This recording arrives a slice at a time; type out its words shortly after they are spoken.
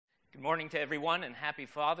Good morning to everyone, and happy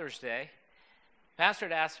Father's Day. Pastor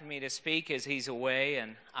had asked me to speak as he's away,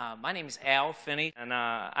 and my name is Al Finney, and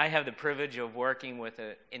I have the privilege of working with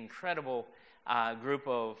an incredible group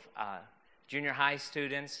of junior high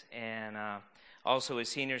students and also as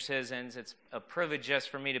senior citizens. It's a privilege just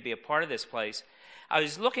for me to be a part of this place. I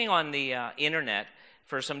was looking on the internet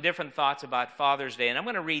for some different thoughts about Father's Day, and I'm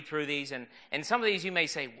going to read through these, and some of these you may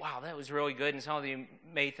say, wow, that was really good, and some of you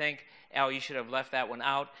may think, Al, you should have left that one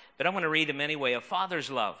out, but I'm going to read them anyway. A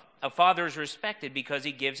father's love. A father is respected because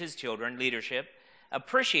he gives his children leadership,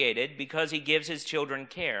 appreciated because he gives his children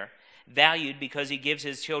care, valued because he gives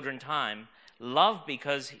his children time, loved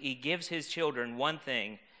because he gives his children one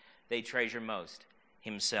thing they treasure most,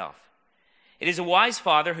 himself. It is a wise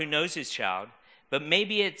father who knows his child, but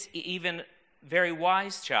maybe it's even very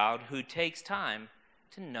wise child who takes time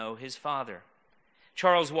to know his father.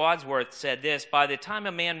 Charles Wadsworth said this: by the time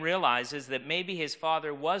a man realizes that maybe his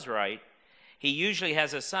father was right, he usually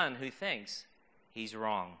has a son who thinks he's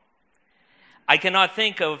wrong. I cannot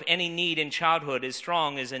think of any need in childhood as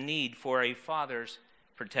strong as a need for a father's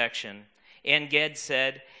protection. Ann Ged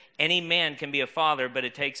said, any man can be a father, but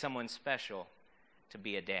it takes someone special to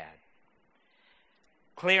be a dad.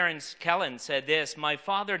 Clarence Kellen said this: my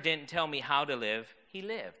father didn't tell me how to live, he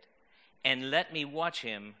lived, and let me watch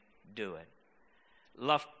him do it.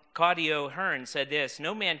 Lafcadio Hearn said this: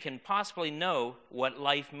 no man can possibly know what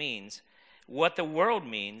life means, what the world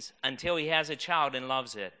means, until he has a child and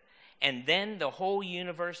loves it. And then the whole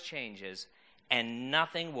universe changes, and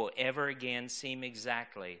nothing will ever again seem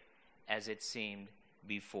exactly as it seemed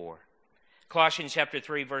before. Colossians chapter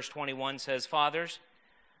 3, verse 21 says, fathers,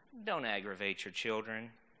 don't aggravate your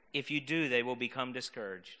children. If you do, they will become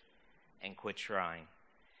discouraged and quit trying.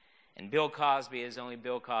 And Bill Cosby, as only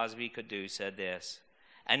Bill Cosby could do, said this: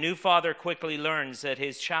 a new father quickly learns that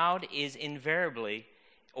his child invariably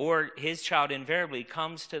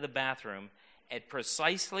comes to the bathroom at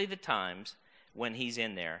precisely the times when he's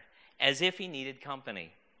in there, as if he needed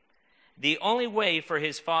company. The only way for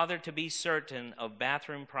his father to be certain of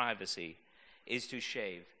bathroom privacy is to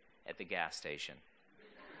shave at the gas station.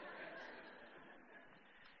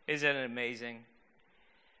 Isn't it amazing?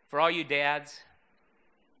 For all you dads,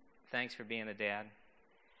 thanks for being a dad.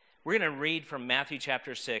 We're going to read from Matthew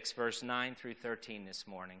chapter 6, verse 9 through 13 this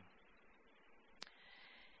morning.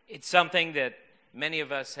 It's something that many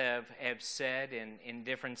of us have said in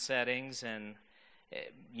different settings, and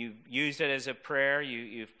you've used it as a prayer,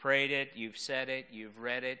 you've prayed it, you've said it, you've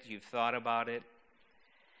read it, you've thought about it.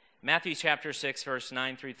 Matthew chapter 6, verse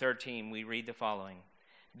 9 through 13, we read the following.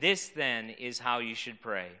 This then is how you should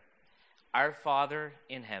pray. Our Father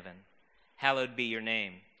in heaven, hallowed be your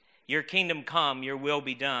name. Your kingdom come, your will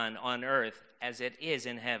be done on earth as it is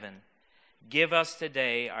in heaven. Give us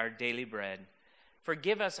today our daily bread.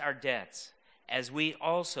 Forgive us our debts, as we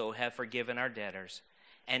also have forgiven our debtors.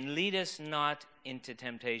 And lead us not into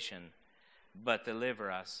temptation, but deliver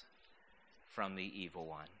us from the evil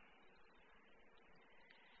one.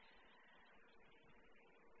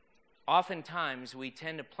 Oftentimes, we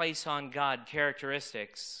tend to place on God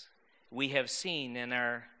characteristics we have seen in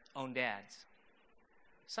our own dads.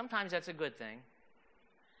 Sometimes that's a good thing,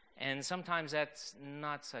 and sometimes that's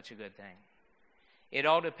not such a good thing. It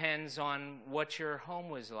all depends on what your home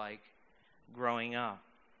was like growing up.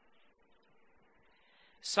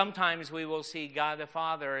 Sometimes we will see God the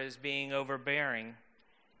Father as being overbearing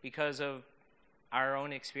because of our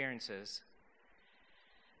own experiences.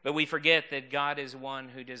 But we forget that God is one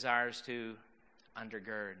who desires to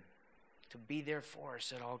undergird, to be there for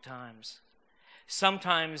us at all times.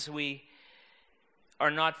 Sometimes we are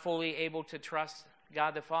not fully able to trust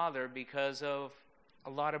God the Father because of a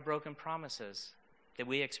lot of broken promises that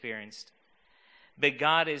we experienced. But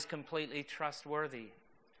God is completely trustworthy.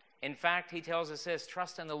 In fact, he tells us this: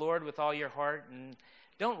 trust in the Lord with all your heart, and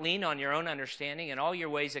don't lean on your own understanding. In all your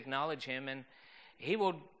ways acknowledge him, and he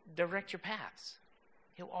will direct your paths.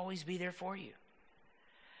 He'll always be there for you.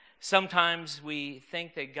 Sometimes we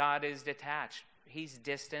think that God is detached. He's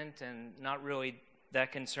distant and not really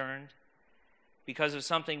that concerned because of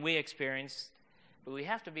something we experienced. But we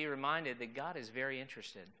have to be reminded that God is very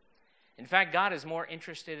interested. In fact, God is more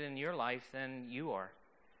interested in your life than you are.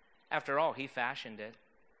 After all, he fashioned it.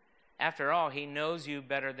 After all, he knows you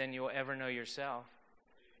better than you'll ever know yourself.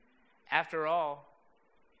 After all,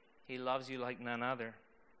 he loves you like none other.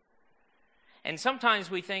 And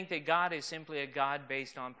sometimes we think that God is simply a God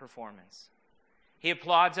based on performance. He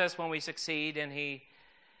applauds us when we succeed, and he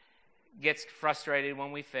gets frustrated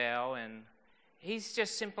when we fail, and he's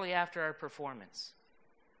just simply after our performance,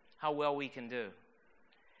 how well we can do.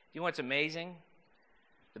 You know what's amazing?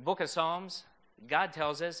 The book of Psalms God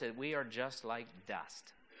tells us that we are just like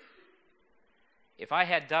dust. If I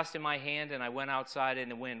had dust in my hand and I went outside in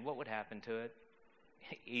the wind, what would happen to it?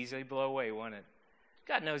 Easily blow away, wouldn't it?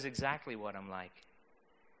 God knows exactly what I'm like.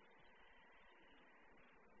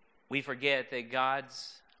 We forget that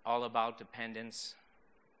God's all about dependence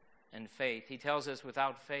and faith. He tells us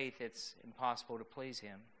without faith it's impossible to please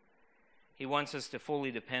Him. He wants us to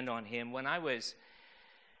fully depend on Him. When I was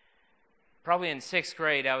probably in 6th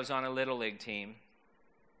grade, I was on a Little League team.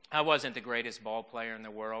 I wasn't the greatest ball player in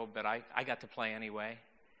the world, but I got to play anyway.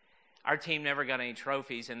 Our team never got any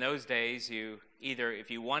trophies. In those days,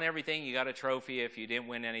 if you won everything, you got a trophy. If you didn't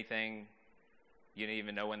win anything, you didn't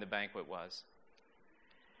even know when the banquet was.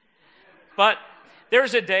 But there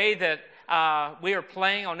was a day that we were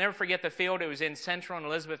playing. I'll never forget the field. It was in Central and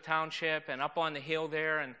Elizabeth Township and up on the hill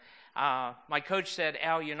there. And my coach said,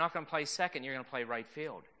 Al, you're not going to play second. You're going to play right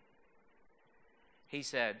field. He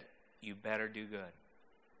said, you better do good.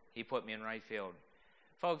 He put me in right field.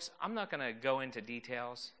 Folks, I'm not going to go into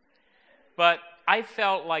details, but I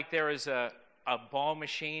felt like there was a ball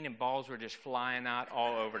machine and balls were just flying out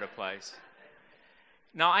all over the place.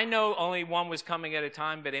 Now, I know only one was coming at a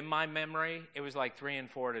time, but in my memory, it was like 3 and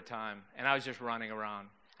 4 at a time, and I was just running around.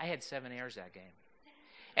 I had 7 errors that game.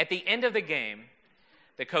 At the end of the game,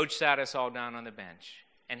 the coach sat us all down on the bench,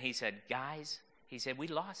 and he said, guys, he said, we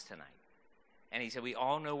lost tonight. And he said, we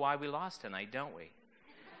all know why we lost tonight, don't we?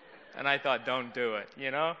 And I thought, don't do it,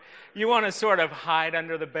 you know? You want to sort of hide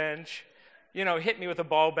under the bench, hit me with a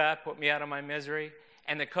ball bat, put me out of my misery.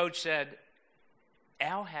 And the coach said,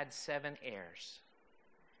 Al had 7 errors.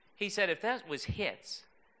 He said, if that was hits,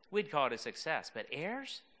 we'd call it a success. But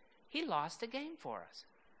errors, he lost the game for us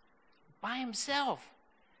by himself.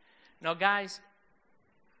 Now, guys,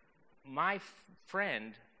 my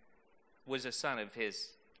friend was a son of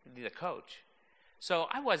the coach. So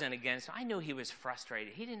I wasn't against him. I knew he was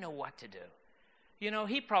frustrated. He didn't know what to do.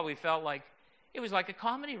 He probably felt like it was like a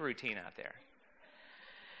comedy routine out there.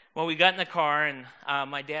 Well, we got in the car, and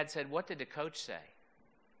my dad said, what did the coach say?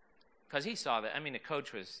 Because he saw that. The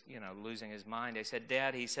coach was, losing his mind. I said,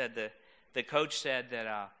 Dad, he said the coach said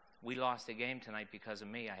that we lost the game tonight because of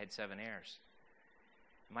me. I had 7 errors.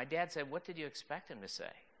 My dad said, what did you expect him to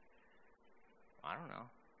say? I don't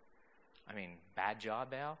know. Bad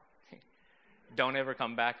job, Al? Don't ever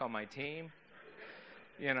come back on my team?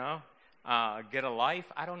 Get a life?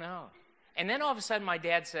 I don't know. And then all of a sudden my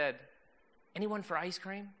dad said, anyone for ice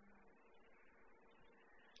cream?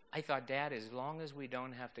 I thought, Dad, as long as we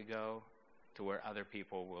don't have to go to where other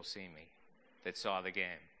people will see me that saw the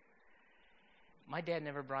game. My dad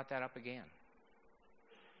never brought that up again.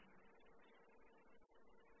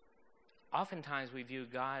 Oftentimes we view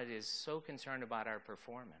God as so concerned about our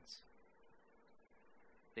performance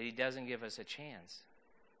that He doesn't give us a chance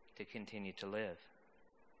to continue to live.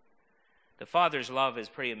 The Father's love is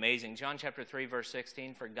pretty amazing. John chapter 3, verse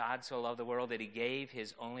 16, for God so loved the world that He gave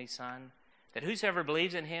His only Son, that whosoever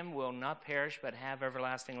believes in Him will not perish but have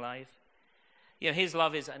everlasting life. His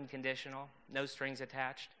love is unconditional, no strings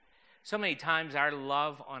attached. So many times our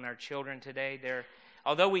love on our children today,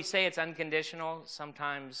 although we say it's unconditional,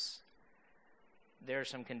 sometimes there are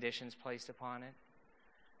some conditions placed upon it.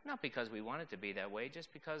 Not because we want it to be that way,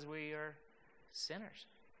 just because we are sinners,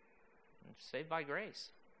 saved by grace.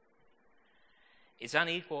 It's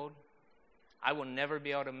unequaled. I will never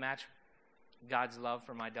be able to match God's love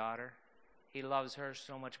for my daughter. He loves her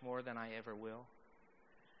so much more than I ever will.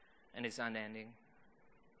 And it's unending.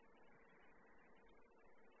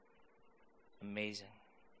 Amazing.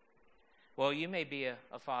 Well, you may be a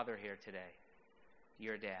father here today.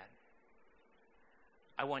 You're a dad.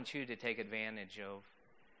 I want you to take advantage of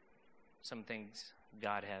some things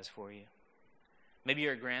God has for you. Maybe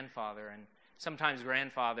you're a grandfather, and sometimes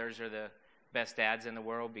grandfathers are the best dads in the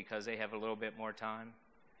world because they have a little bit more time.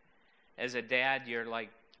 As a dad, you're like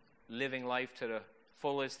living life to the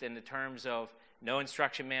fullest in the terms of no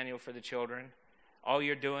instruction manual for the children. All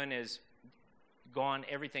you're doing is gone.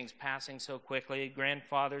 Everything's passing so quickly.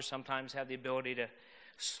 Grandfathers sometimes have the ability to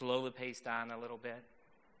slow the pace down a little bit.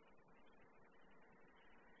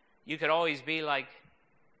 You could always be like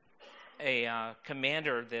a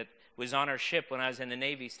commander that was on our ship when I was in the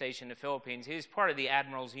Navy stationed in the Philippines. He was part of the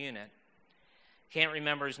Admiral's unit. Can't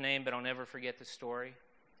remember his name, but I'll never forget the story.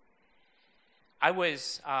 I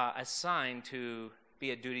was assigned to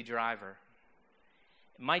be a duty driver.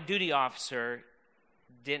 My duty officer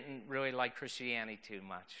didn't really like Christianity too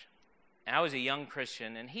much. And I was a young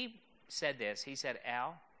Christian, and he said this. He said,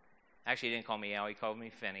 Al, actually he didn't call me Al, he called me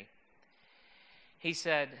Finney. He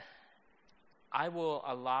said, I will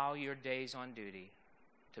allow your days on duty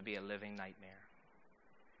to be a living nightmare.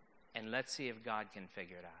 and let's see if God can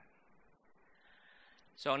figure it out.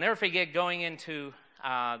 So I'll never forget going into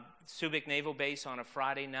Subic Naval Base on a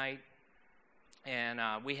Friday night, and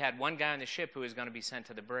we had one guy on the ship who was going to be sent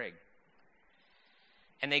to the brig.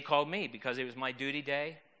 And they called me because it was my duty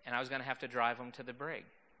day, and I was going to have to drive them to the brig.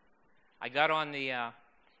 I got on the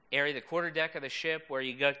area, the quarterdeck of the ship, where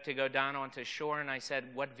you got to go down onto shore, and I said,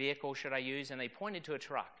 what vehicle should I use? And they pointed to a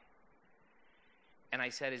truck. And I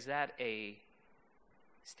said, is that a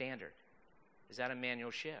standard? Is that a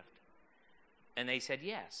manual shift? And they said,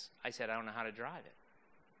 yes. I said, I don't know how to drive it.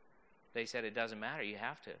 They said, it doesn't matter, you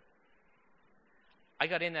have to. I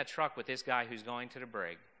got in that truck with this guy who's going to the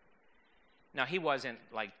brig. Now, he wasn't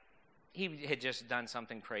like, he had just done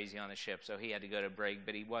something crazy on the ship, so he had to go to brig,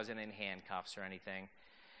 but he wasn't in handcuffs or anything.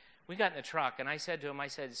 We got in the truck, and I said to him, I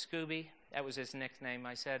said, Scooby, that was his nickname,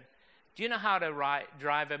 I said, do you know how to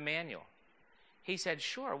drive a manual? He said,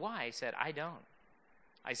 sure, why? I said, I don't.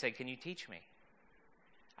 I said, can you teach me?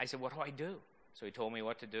 I said, what do I do? So he told me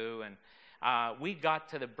what to do, and we got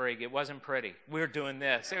to the brig. It wasn't pretty. We were doing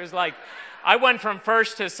this. It was like I went from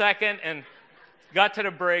first to second and got to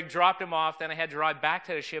the brig, dropped him off, then I had to drive back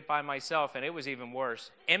to the ship by myself, and it was even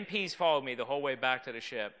worse. MPs followed me the whole way back to the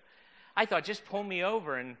ship. I thought, just pull me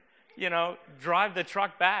over and, drive the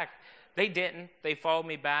truck back. They didn't. They followed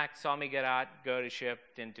me back, saw me get out, go to ship,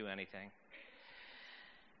 didn't do anything.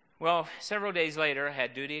 Well, several days later, I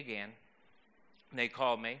had duty again. They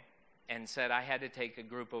called me and said I had to take a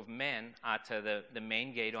group of men out to the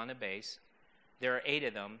main gate on the base. There are 8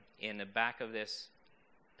 of them in the back of this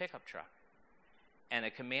pickup truck. And a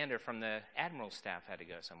commander from the admiral's staff had to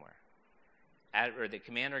go somewhere. The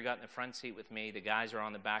commander got in the front seat with me. The guys are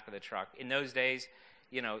on the back of the truck. In those days,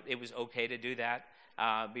 it was okay to do that.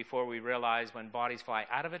 Before we realized when bodies fly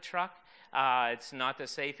out of a truck, it's not the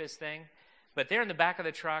safest thing. But they're in the back of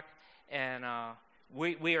the truck, and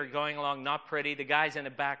we are going along, not pretty. The guys in the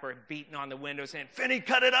back were beating on the window saying, Finney,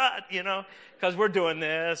 cut it out, because we're doing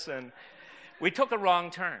this. And we took a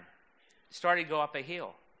wrong turn. Started to go up a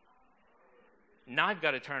hill. Now I've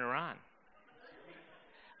got to turn around.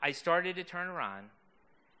 I started to turn around,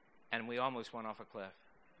 and we almost went off a cliff.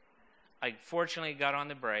 I fortunately got on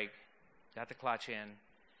the brake, got the clutch in,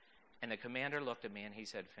 and the commander looked at me and he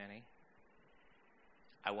said, Finney,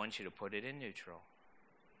 I want you to put it in neutral.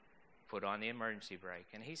 Put on the emergency brake.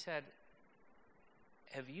 And he said,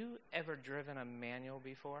 have you ever driven a manual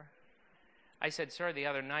before? I said, sir, the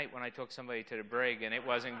other night when I took somebody to the brig and it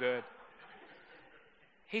wasn't good.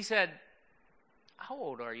 He said, how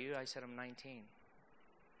old are you? I said, I'm 19.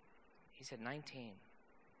 He said, 19.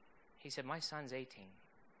 He said, my son's 18. He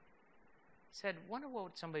said, wonder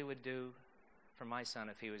what somebody would do for my son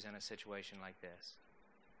if he was in a situation like this.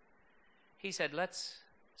 He said, let's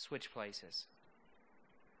switch places.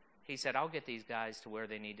 He said, I'll get these guys to where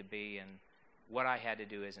they need to be, and what I had to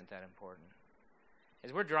do isn't that important.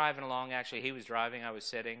 As we're driving along, actually, he was driving, I was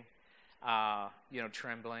sitting,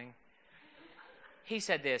 trembling. He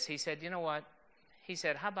said this, he said, you know what? He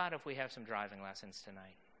said, how about if we have some driving lessons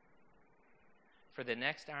tonight? For the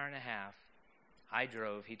next hour and a half, I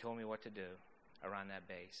drove, he told me what to do around that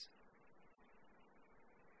base.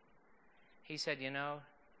 He said,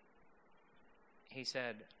 he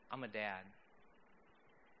said, I'm a dad,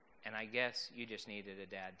 and I guess you just needed a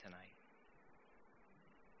dad tonight.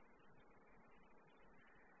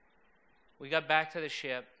 We got back to the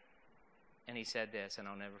ship, and he said this, and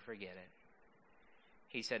I'll never forget it.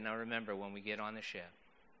 He said, now remember, when we get on the ship,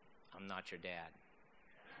 I'm not your dad.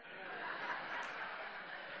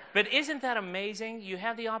 But isn't that amazing? You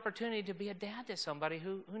have the opportunity to be a dad to somebody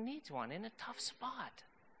who needs one in a tough spot.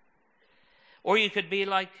 Or you could be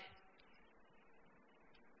like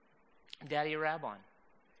Daddy Rabon.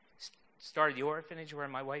 Started the orphanage where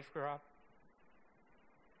my wife grew up.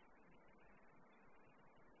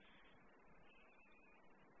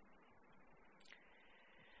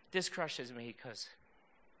 This crushes me because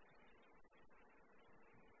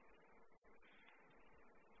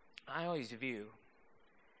I always view,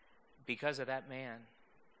 because of that man,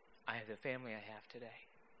 I have the family I have today.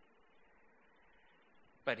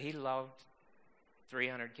 But he loved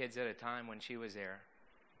 300 kids at a time when she was there.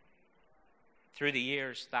 Through the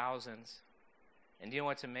years, thousands. And do you know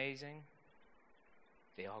what's amazing?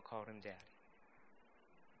 They all called him Daddy.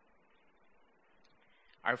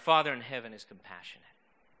 Our Father in heaven is compassionate.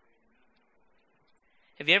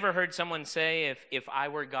 Have you ever heard someone say, if I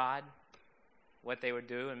were God, what they would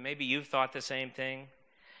do? And maybe you've thought the same thing.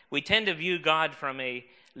 We tend to view God from a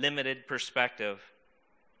limited perspective.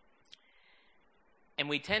 And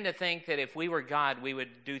we tend to think that if we were God, we would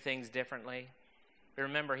do things differently. But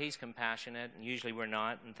remember, He's compassionate, and usually we're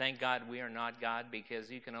not. And thank God we are not God, because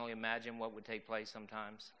you can only imagine what would take place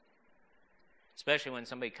sometimes. Especially when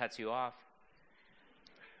somebody cuts you off,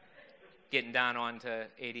 getting down onto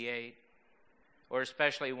 88. Or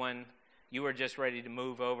especially when you were just ready to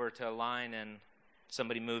move over to a line and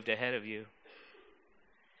somebody moved ahead of you.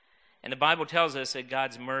 And the Bible tells us that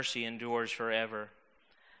God's mercy endures forever.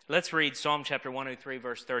 Let's read Psalm chapter 103,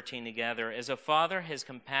 verse 13 together. As a father has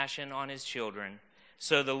compassion on his children,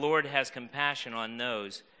 so the Lord has compassion on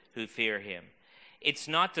those who fear Him. It's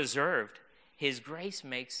not deserved. His grace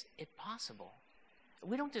makes it possible.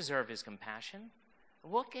 We don't deserve His compassion.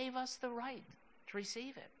 What gave us the right to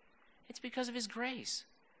receive it? It's because of His grace.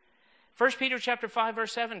 1 Peter chapter 5,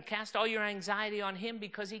 verse 7, cast all your anxiety on Him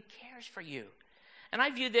because He cares for you. And I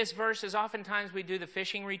view this verse as oftentimes we do the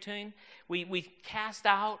fishing routine. We cast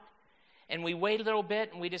out and we wait a little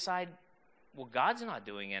bit and we decide, well, God's not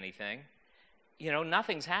doing anything.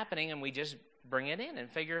 Nothing's happening, and we just bring it in and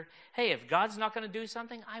figure, hey, if God's not going to do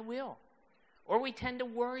something, I will. Or we tend to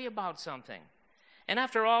worry about something. And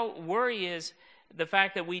after all, worry is the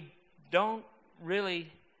fact that we don't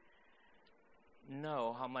really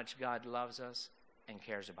know how much God loves us and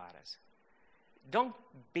cares about us. Don't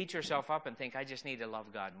beat yourself up and think, I just need to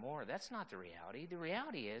love God more. That's not the reality. The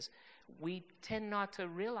reality is we tend not to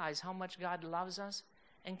realize how much God loves us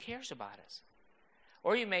and cares about us.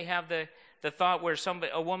 Or you may have the thought where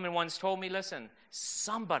a woman once told me, listen,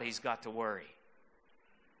 somebody's got to worry.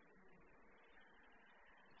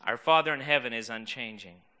 Our Father in heaven is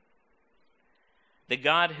unchanging. The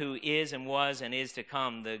God who is and was and is to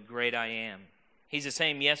come, the great I am. He's the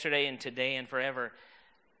same yesterday and today and forever.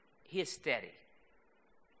 He is steady.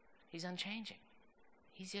 He's unchanging.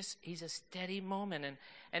 He's a steady moment.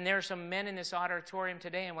 And there are some men in this auditorium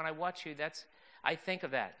today, and when I watch you, I think of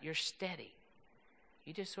that. You're steady.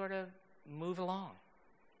 You just sort of move along.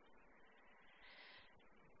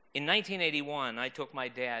 In 1981, I took my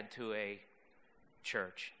dad to a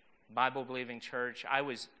church, Bible-believing church. I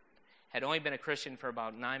had only been a Christian for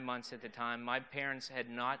about 9 months at the time. My parents had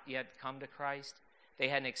not yet come to Christ. They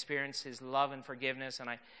hadn't experienced His love and forgiveness, and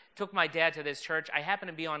I took my dad to this church. I happened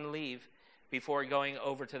to be on leave before going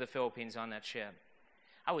over to the Philippines on that ship.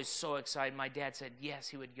 I was so excited. My dad said yes,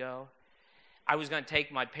 he would go. I was going to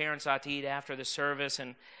take my parents out to eat after the service,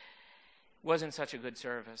 and it wasn't such a good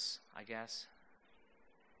service, I guess.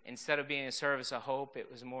 Instead of being a service of hope,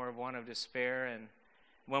 it was more of one of despair. And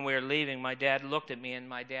when we were leaving, my dad looked at me, and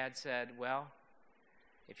my dad said, well,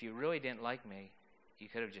 if you really didn't like me, you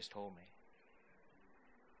could have just told me.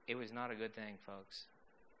 It was not a good thing, folks.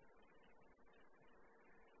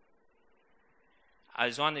 I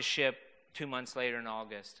was on the ship 2 months later in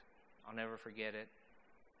August. I'll never forget it.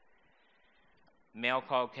 Mail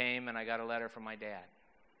call came, and I got a letter from my dad.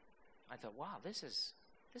 I thought, wow, this is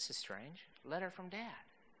strange. Letter from Dad.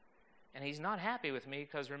 And he's not happy with me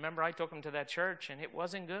because, remember, I took him to that church, and it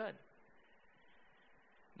wasn't good.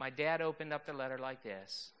 My dad opened up the letter like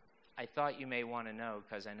this. I thought you may want to know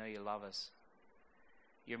because I know you love us.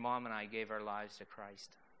 Your mom and I gave our lives to Christ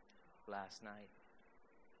last night.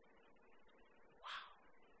 Wow.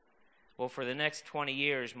 Well, for the next 20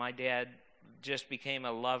 years, my dad just became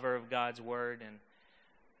a lover of God's Word and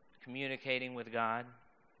communicating with God.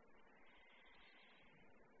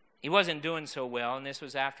 He wasn't doing so well, and this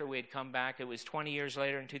was after we had come back. It was 20 years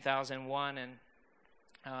later in 2001, and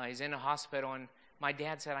he's in a hospital, and my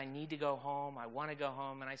dad said, I need to go home. I want to go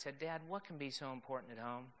home. And I said, Dad, what can be so important at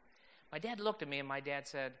home? My dad looked at me, and my dad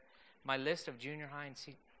said, my list of junior high and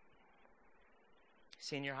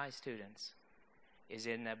senior high students is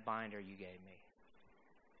in that binder you gave me,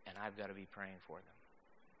 and I've got to be praying for them.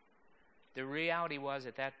 The reality was,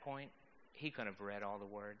 at that point, he couldn't have read all the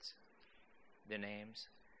words, the names,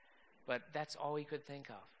 but that's all he could think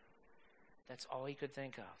of. That's all he could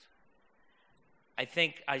think of. I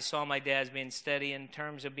think I saw my dad as being steady in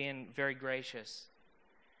terms of being very gracious.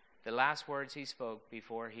 The last words he spoke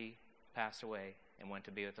before he passed away and went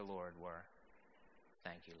to be with the Lord were,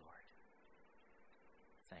 thank you, Lord.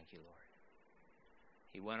 Thank you, Lord.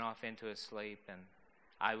 He went off into his sleep, and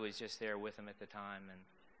I was just there with him at the time, and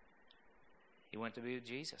he went to be with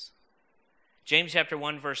Jesus. James chapter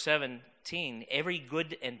 1, verse 17, every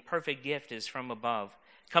good and perfect gift is from above,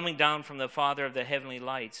 coming down from the Father of the heavenly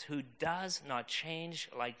lights, who does not change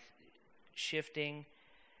like shifting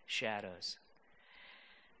shadows.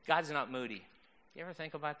 God's not moody. You ever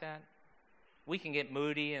think about that? We can get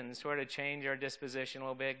moody and sort of change our disposition a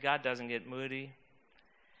little bit. God doesn't get moody.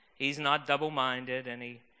 He's not double-minded, and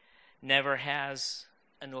he never has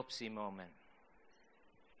an oopsie moment.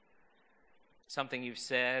 Something you've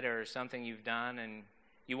said or something you've done, and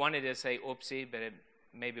You wanted to say oopsie, but it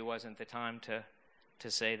maybe wasn't the time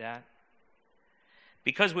to say that.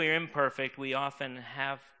 Because we are imperfect, we often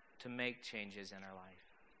have to make changes in our life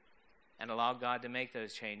and allow God to make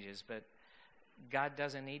those changes. But God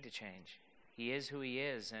doesn't need to change. He is who he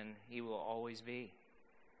is, and he will always be.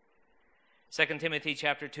 2 Timothy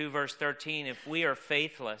chapter 2, verse 13, if we are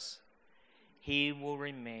faithless, he will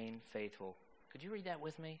remain faithful. Could you read that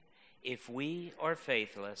with me? If we are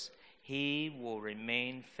faithless, he will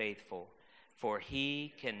remain faithful, for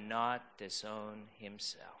he cannot disown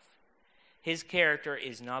himself. His character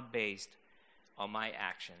is not based on my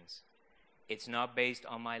actions. It's not based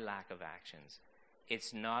on my lack of actions.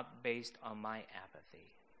 It's not based on my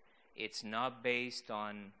apathy. It's not based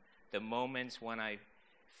on the moments when I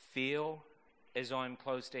feel as though I'm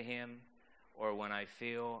close to him or when I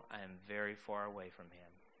feel I am very far away from him.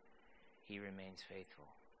 He remains faithful.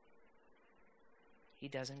 He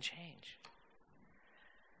doesn't change.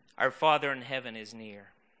 Our Father in heaven is near.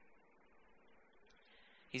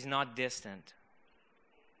 He's not distant.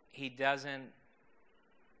 He doesn't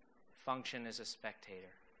function as a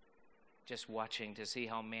spectator, just watching to see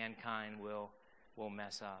how mankind will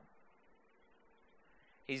mess up.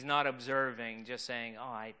 He's not observing, just saying,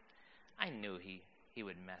 oh, I knew he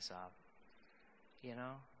would mess up. You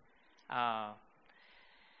know?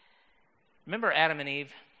 Remember Adam and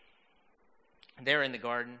Eve? They're in the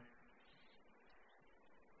garden.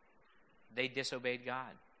 They disobeyed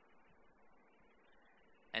God.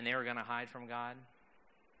 And they were going to hide from God.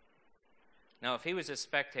 Now, if he was a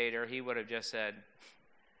spectator, he would have just said,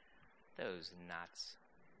 those nuts.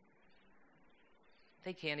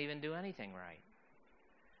 They can't even do anything right.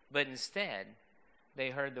 But instead, they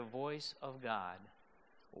heard the voice of God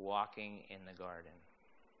walking in the garden.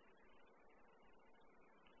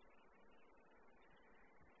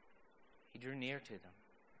 He drew near to them.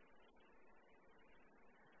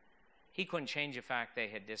 He couldn't change the fact they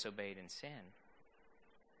had disobeyed and sinned.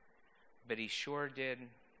 But he sure did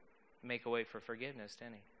make a way for forgiveness,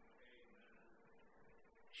 didn't he?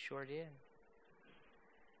 Sure did.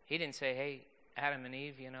 He didn't say, hey, Adam and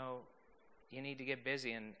Eve, you need to get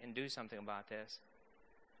busy and do something about this.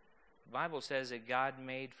 The Bible says that God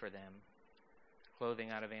made for them clothing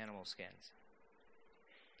out of animal skins.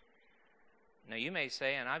 Now you may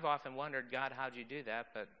say, and I've often wondered, God, how'd you do that?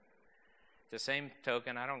 But the same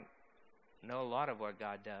token, I don't know a lot of what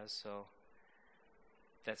God does, so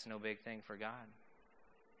that's no big thing for God.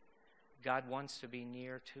 God wants to be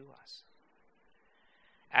near to us.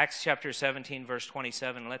 Acts chapter 17, verse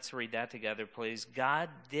 27, let's read that together, please. God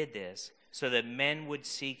did this so that men would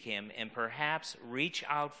seek him and perhaps reach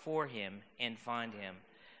out for him and find him,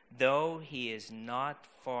 though he is not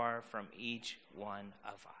far from each one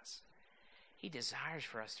of us. He desires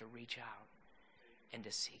for us to reach out and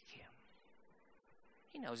to seek him.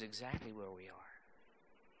 He knows exactly where we are.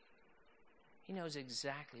 He knows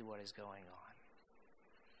exactly what is going on.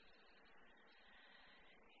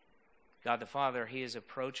 God the Father, he is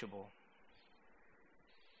approachable.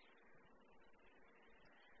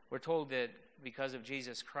 We're told that because of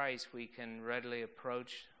Jesus Christ, we can readily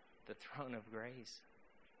approach the throne of grace.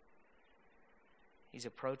 He's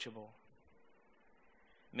approachable.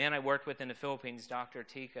 A man I worked with in the Philippines, Dr.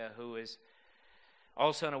 Tika, who is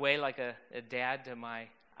also in a way like a dad to my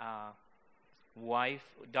wife.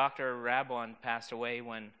 Dr. Rabon passed away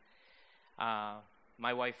when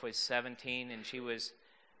my wife was 17 and she was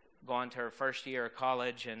gone to her first year of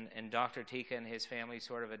college, and Dr. Tika and his family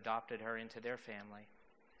sort of adopted her into their family.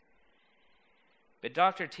 But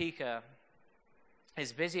Dr. Tika,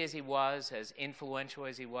 as busy as he was, as influential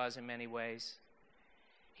as he was in many ways,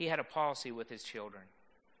 he had a policy with his children.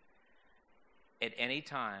 At any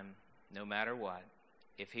time, no matter what,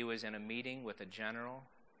 if he was in a meeting with a general,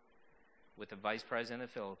 with the vice president of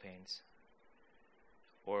the Philippines,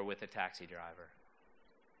 or with a taxi driver,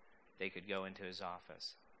 they could go into his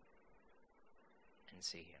office and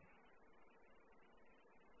see him.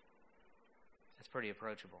 That's pretty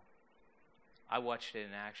approachable. I watched it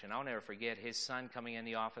in action. I'll never forget his son coming in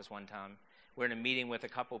the office one time. We're in a meeting with a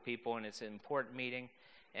couple people, and it's an important meeting,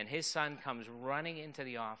 and his son comes running into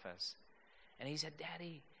the office, and he said,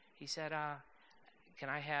 Daddy, he said,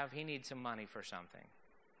 he needs some money for something.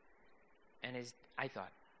 And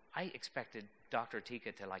I expected Dr.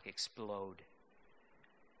 Tika to explode.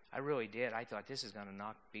 I really did. I thought this is going to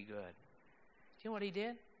not be good. Do you know what he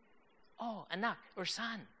did? Oh, anak, or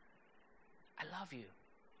son, I love you.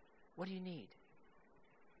 What do you need?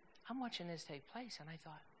 I'm watching this take place, and I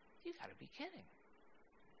thought, you got to be kidding.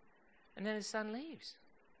 And then his son leaves,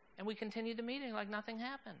 and we continued the meeting like nothing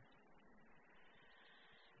happened.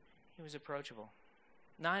 He was approachable.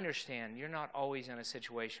 Now, I understand you're not always in a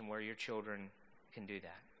situation where your children can do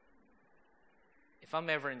that. If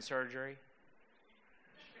I'm ever in surgery,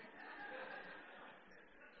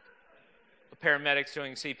 a paramedic's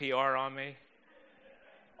doing CPR on me.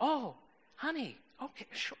 Oh, honey, okay,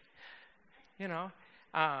 sure. You know,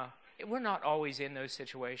 we're not always in those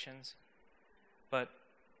situations, but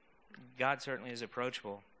God certainly is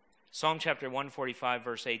approachable. Psalm chapter 145,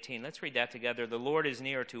 verse 18. Let's read that together. The Lord is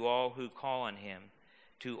near to all who call on him,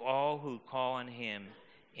 to all who call on him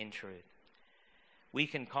in truth. We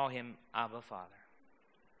can call him Abba, Father.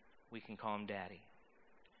 We can call him Daddy.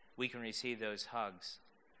 We can receive those hugs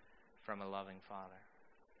from a loving Father.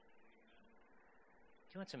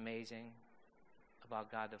 Do you know what's amazing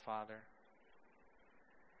about God the Father?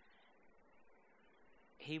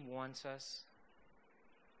 He wants us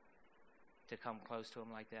to come close to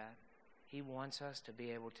him like that. He wants us to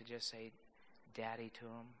be able to just say Daddy to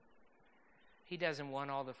him. He doesn't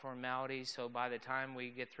want all the formalities, so by the time we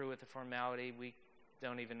get through with the formality, we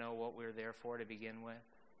don't even know what we're there for to begin with.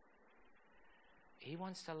 He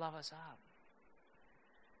wants to love us up.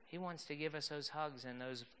 He wants to give us those hugs in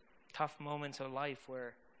those tough moments of life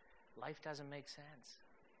where life doesn't make sense.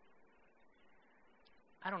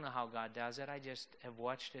 I don't know how God does it. I just have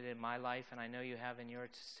watched it in my life, and I know you have in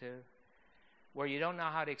yours too, where you don't know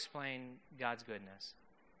how to explain God's goodness.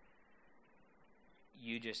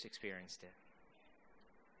 You just experienced it.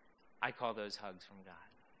 I call those hugs from God.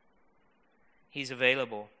 He's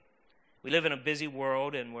available. We live in a busy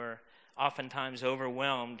world, and we're oftentimes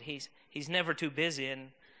overwhelmed. He's never too busy, and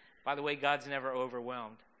by the way, God's never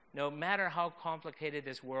overwhelmed. No matter how complicated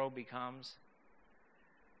this world becomes,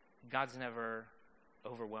 God's never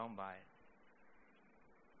overwhelmed by it.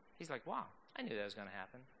 He's like, wow, I knew that was going to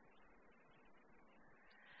happen.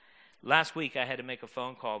 Last week I had to make a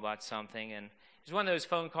phone call about something, and it's one of those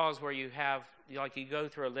phone calls where you go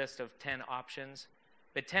through a list of 10 options,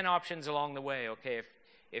 but 10 options along the way. Okay,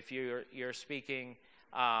 if you're speaking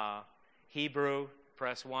Hebrew,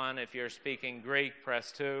 press 1. If you're speaking Greek,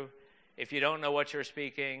 press 2. If you don't know what you're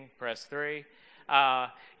speaking, press 3.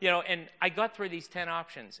 And I got through these 10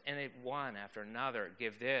 options, and it one after another,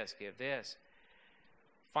 give this.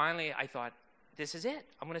 Finally, I thought, this is it.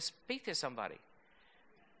 I'm going to speak to somebody.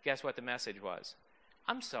 Guess what the message was?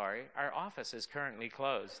 I'm sorry, our office is currently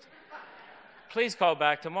closed. Please call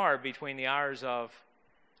back tomorrow between the hours of...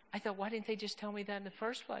 I thought, why didn't they just tell me that in the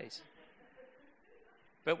first place?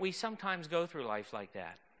 But we sometimes go through life like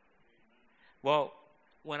that. Well,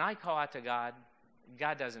 when I call out to God,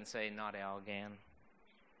 God doesn't say, not Al again.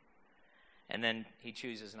 And then he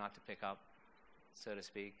chooses not to pick up, so to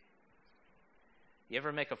speak. You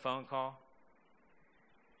ever make a phone call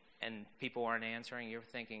and people aren't answering? You're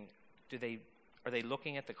thinking, are they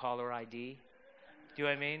looking at the caller ID? Do you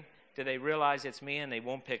know what I mean? Do they realize it's me and they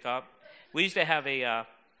won't pick up? We used to have a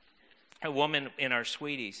woman in our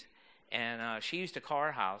Sweeties, and she used to call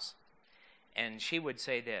our house, and she would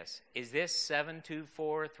say this, is this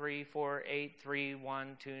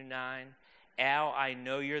 724-348-3129? Al, I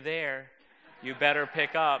know you're there. You better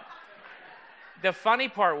pick up. The funny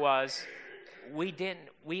part was,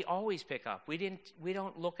 we always pick up. We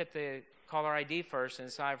don't look at the caller ID first and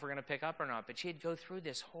decide if we're going to pick up or not. But she'd go through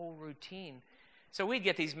this whole routine. So we'd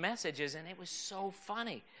get these messages, and it was so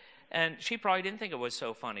funny. And she probably didn't think it was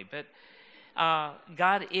so funny. But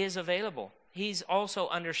God is available. He's also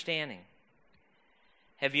understanding.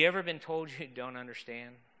 Have you ever been told you don't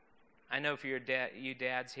understand? I know for you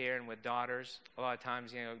dads here and with daughters, a lot of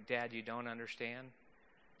times, Dad, you don't understand.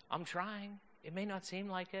 I'm trying. It may not seem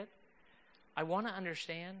like it. I want to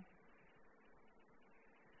understand.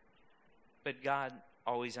 But God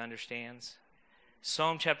always understands.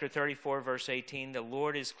 Psalm chapter 34, verse 18, the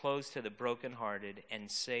Lord is close to the brokenhearted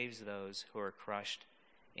and saves those who are crushed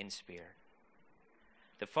in spirit.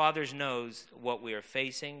 The Father knows what we are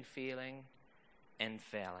facing, feeling, and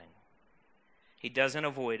failing. He doesn't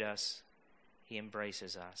avoid us. He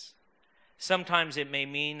embraces us. Sometimes it may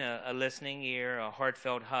mean a listening ear, a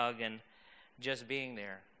heartfelt hug, and just being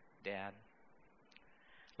there, Dad.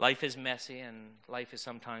 Life is messy and life is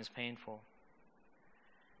sometimes painful.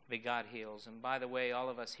 But God heals. And by the way, all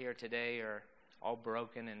of us here today are all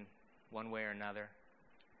broken in one way or another.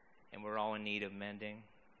 And we're all in need of mending.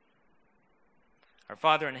 Our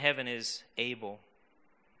Father in heaven is able.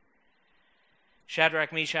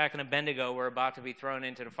 Shadrach, Meshach, and Abednego were about to be thrown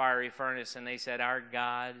into the fiery furnace, and they said, our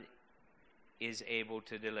God is able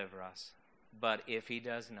to deliver us. But if he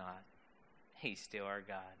does not, he's still our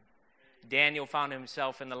God. Daniel found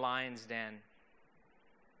himself in the lion's den.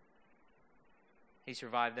 He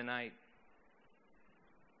survived the night.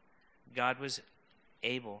 God was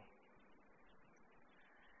able.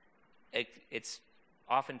 It's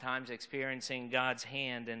oftentimes experiencing God's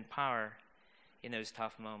hand and power in those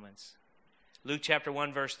tough moments. Luke chapter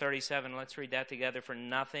 1, verse 37, let's read that together. For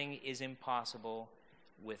nothing is impossible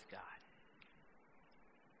with God.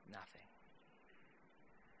 Nothing.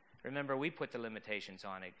 Remember, we put the limitations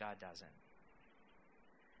on it. God doesn't.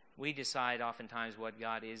 We decide oftentimes what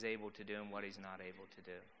God is able to do and what he's not able to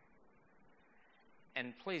do.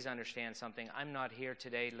 And please understand something. I'm not here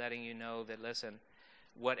today letting you know that, listen,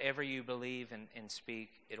 whatever you believe and speak,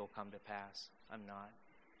 it'll come to pass. I'm not.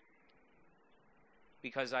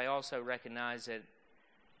 Because I also recognize that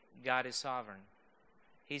God is sovereign.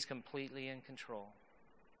 He's completely in control.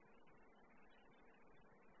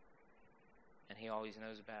 And he always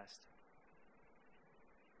knows best.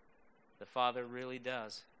 The Father really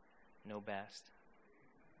does know best.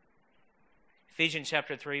 Ephesians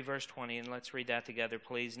chapter 3, verse 20, and let's read that together,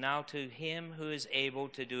 please. Now to him who is able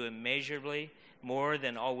to do immeasurably more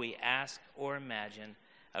than all we ask or imagine,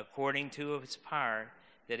 according to his power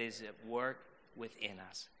that is at work within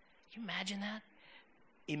us. Can you imagine that?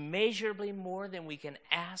 Immeasurably more than we can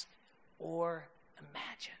ask or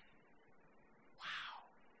imagine. Wow.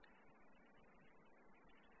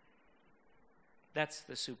 That's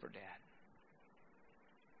the super dad.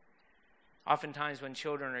 Oftentimes when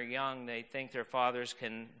children are young, they think their fathers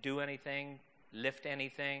can do anything, lift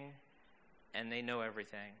anything, and they know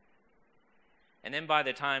everything. And then by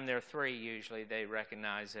the time they're 3, usually they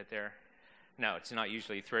recognize that no, it's not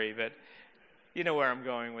usually 3, but you know where I'm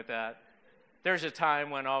going with that. There's a time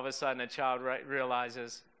when all of a sudden a child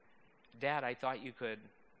realizes, Dad, I thought you could.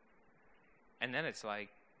 And then it's like,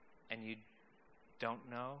 and you don't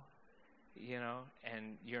know,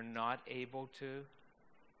 and you're not able to.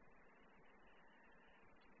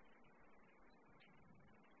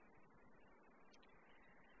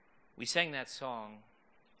 We sang that song,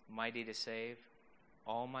 Mighty to Save,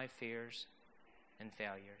 all my fears and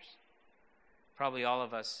failures. Probably all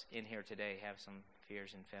of us in here today have some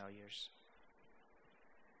fears and failures.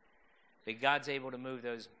 But God's able to move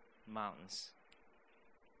those mountains.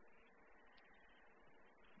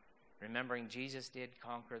 Remembering Jesus did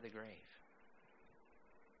conquer the grave.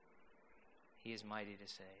 He is mighty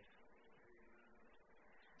to save.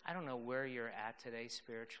 I don't know where you're at today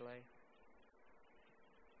spiritually.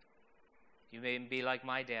 You may be like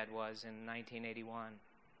my dad was in 1981.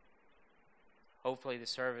 Hopefully the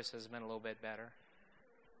service has been a little bit better.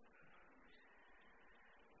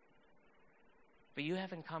 But you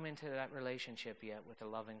haven't come into that relationship yet with the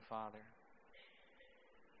loving Father.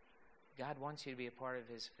 God wants you to be a part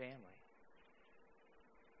of his family.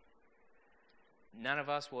 None of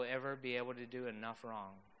us will ever be able to do enough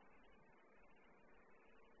wrong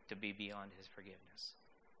to be beyond his forgiveness.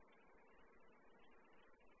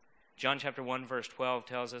 John chapter 1 verse 12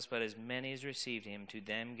 tells us, but as many as received him, to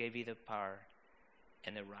them gave he the power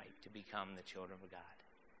and the right to become the children of God.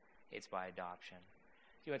 It's by adoption.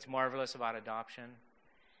 You know what's marvelous about adoption?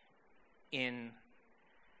 In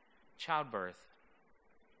childbirth,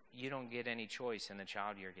 you don't get any choice in the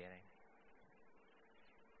child you're getting.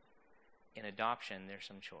 In adoption, there's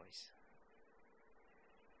some choice.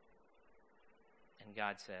 And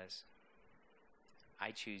God says, I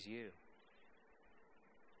choose you.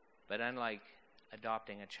 But unlike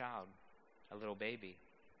adopting a child, a little baby,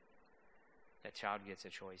 that child gets a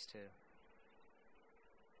choice too.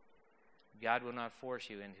 God will not force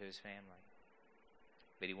you into his family,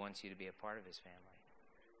 but he wants you to be a part of his family.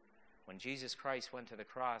 When Jesus Christ went to the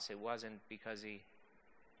cross, it wasn't because he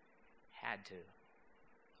had to,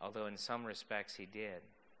 although in some respects he did,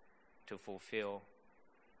 to fulfill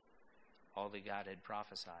all that God had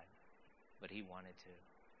prophesied, but he wanted to.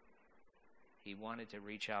 He wanted to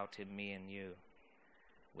reach out to me and you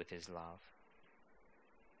with his love.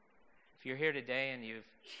 If you're here today and you've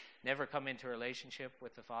never come into a relationship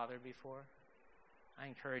with the Father before, I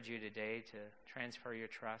encourage you today to transfer your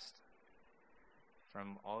trust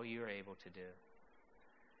from all you're able to do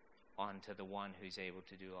onto the one who's able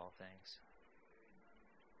to do all things.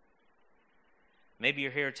 Maybe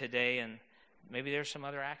you're here today and maybe there's some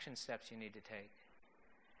other action steps you need to take.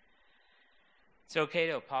 It's okay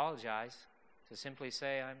to apologize, to simply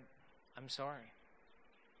say, I'm sorry.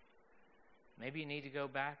 Maybe you need to go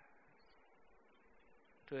back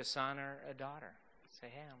to a son or a daughter. Say,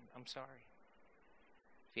 hey, I'm sorry.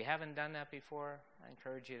 If you haven't done that before, I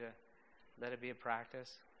encourage you to let it be a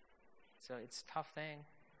practice. So it's a tough thing.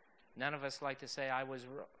 None of us like to say, I was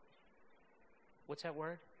what's that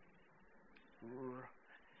word?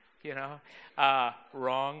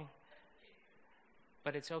 Wrong.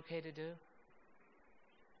 But it's okay to do.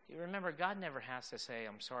 You remember, God never has to say,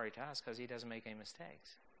 I'm sorry to us, because he doesn't make any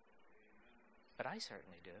mistakes. But I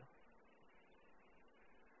certainly do.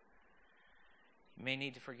 You may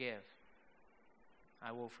need to forgive.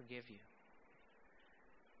 I will forgive you.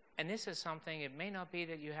 And this is something, it may not be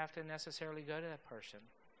that you have to necessarily go to that person.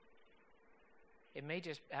 It may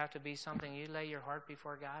just have to be something you lay your heart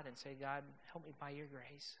before God and say, God, help me by your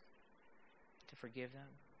grace to forgive them,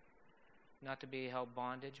 not to be held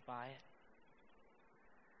bondage by it.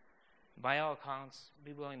 By all accounts,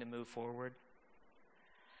 be willing to move forward.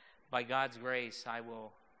 By God's grace, I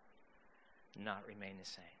will not remain the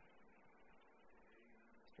same.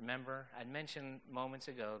 Remember, I mentioned moments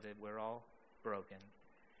ago that we're all broken,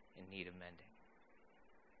 in need of mending.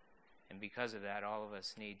 And because of that, all of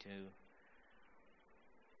us need to,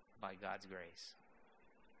 by God's grace,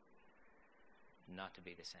 not to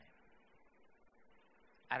be the same.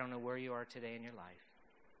 I don't know where you are today in your life.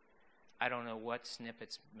 I don't know what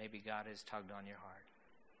snippets maybe God has tugged on your heart.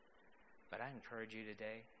 But I encourage you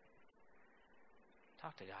today,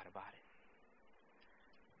 talk to God about it.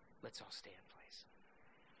 Let's all stand, please.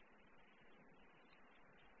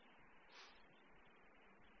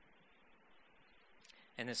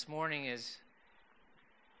 And this morning, as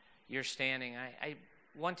you're standing, I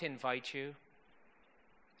want to invite you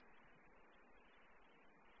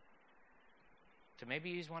to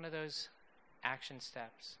maybe use one of those action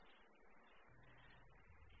steps.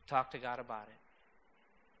 Talk to God about it.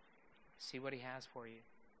 See what He has for you.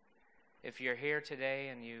 If you're here today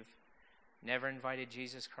and you've never invited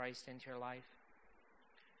Jesus Christ into your life,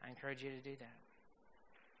 I encourage you to do that.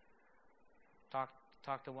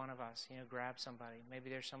 Talk to one of us. Grab somebody. Maybe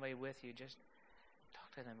there's somebody with you. Just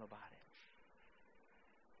talk to them about it.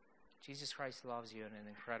 Jesus Christ loves you in an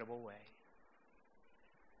incredible way.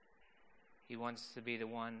 He wants to be the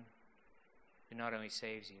one who not only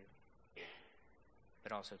saves you,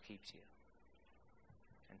 but also keeps you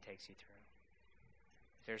and takes you through.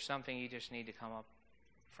 If there's something you just need to come up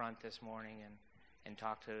front this morning and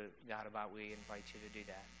talk to God about, we invite you to do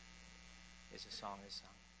that as the song is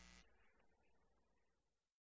sung.